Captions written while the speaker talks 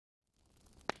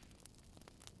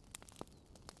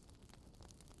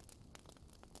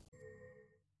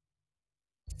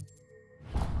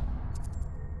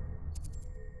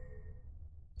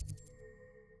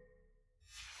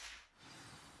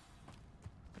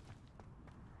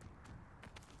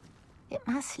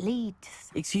it must lead...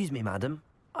 Excuse me, madam.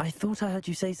 I thought I heard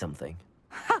you say something.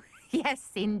 Oh, yes,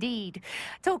 indeed.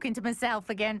 Talking to myself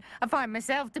again. I find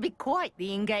myself to be quite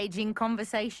the engaging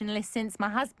conversationalist since my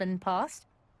husband passed.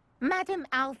 Madam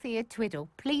Althea Twiddle,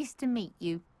 pleased to meet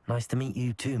you. Nice to meet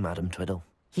you too, Madam Twiddle.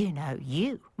 You know,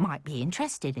 you might be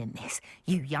interested in this.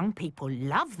 You young people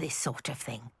love this sort of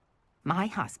thing. My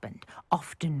husband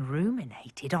often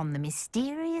ruminated on the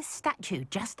mysterious statue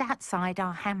just outside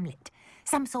our hamlet.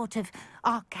 Some sort of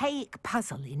archaic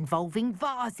puzzle involving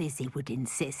vases, he would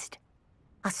insist.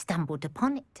 I stumbled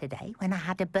upon it today when I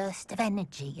had a burst of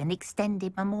energy and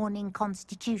extended my morning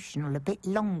constitutional a bit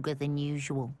longer than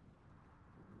usual.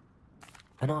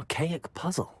 An archaic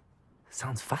puzzle?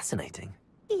 Sounds fascinating.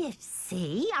 You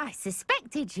see, I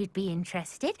suspected you'd be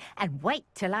interested, and wait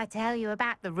till I tell you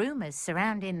about the rumours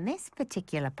surrounding this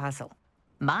particular puzzle.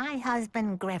 My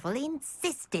husband Greville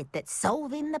insisted that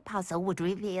solving the puzzle would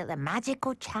reveal a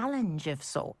magical challenge of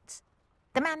sorts.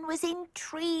 The man was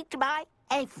intrigued by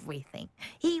everything.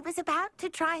 He was about to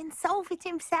try and solve it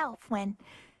himself when...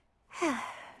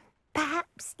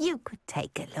 Perhaps you could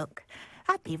take a look.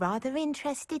 I'd be rather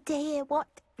interested to hear what,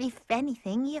 if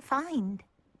anything, you find.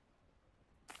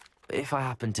 If I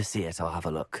happen to see it, I'll have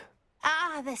a look.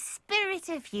 Ah, the spirit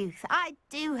of youth. I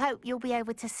do hope you'll be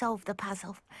able to solve the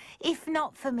puzzle. If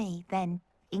not for me, then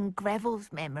in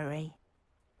Greville's memory.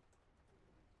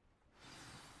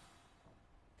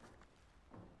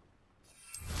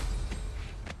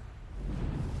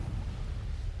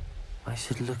 I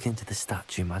should look into the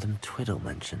statue Madam Twiddle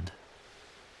mentioned.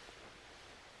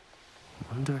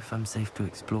 Wonder if I'm safe to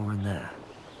explore in there.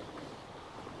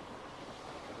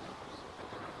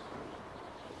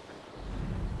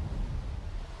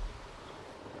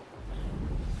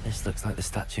 This looks like the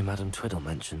statue Madam Twiddle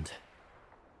mentioned.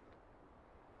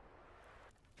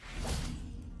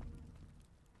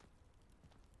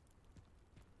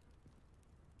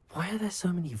 Why are there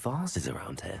so many vases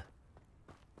around here?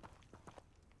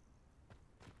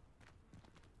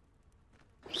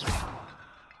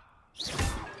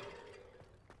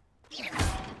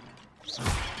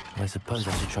 I suppose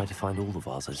I should try to find all the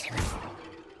vases.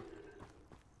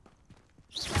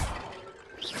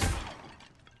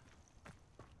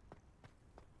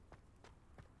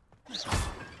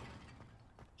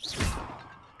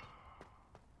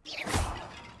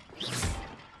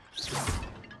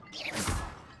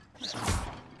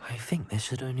 I think there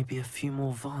should only be a few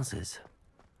more vases.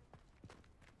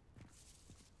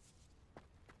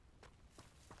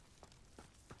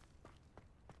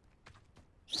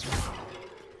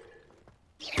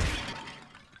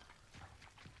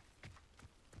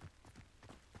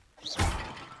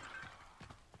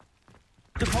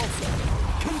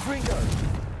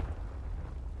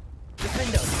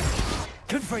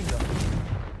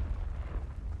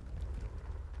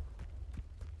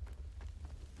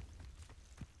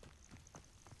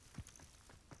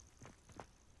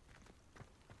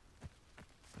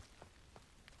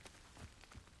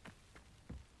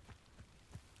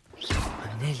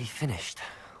 Nearly finished.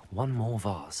 One more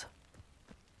vase.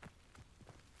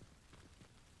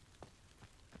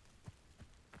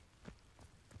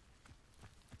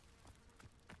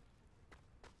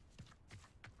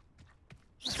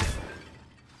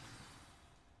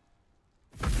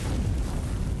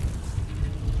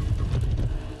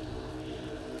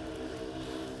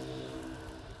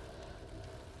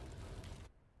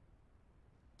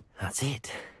 That's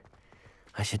it.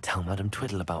 I should tell Madam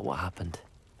Twiddle about what happened.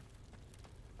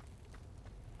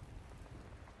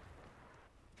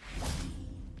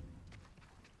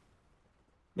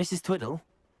 Mrs. Twiddle,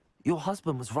 your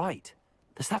husband was right.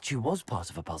 The statue was part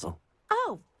of a puzzle.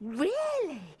 Oh,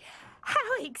 really? How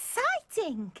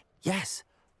exciting! Yes.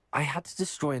 I had to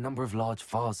destroy a number of large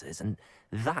vases, and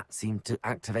that seemed to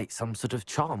activate some sort of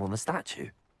charm on the statue.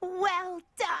 Well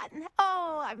done!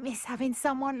 Oh, I miss having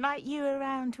someone like you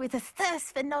around with a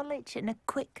thirst for knowledge and a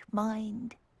quick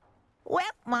mind.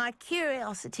 Well, my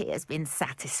curiosity has been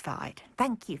satisfied.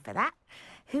 Thank you for that.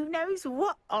 Who knows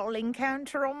what I'll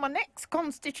encounter on my next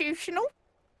constitutional?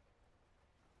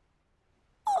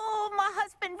 Oh, my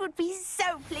husband would be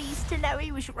so pleased to know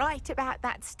he was right about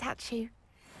that statue.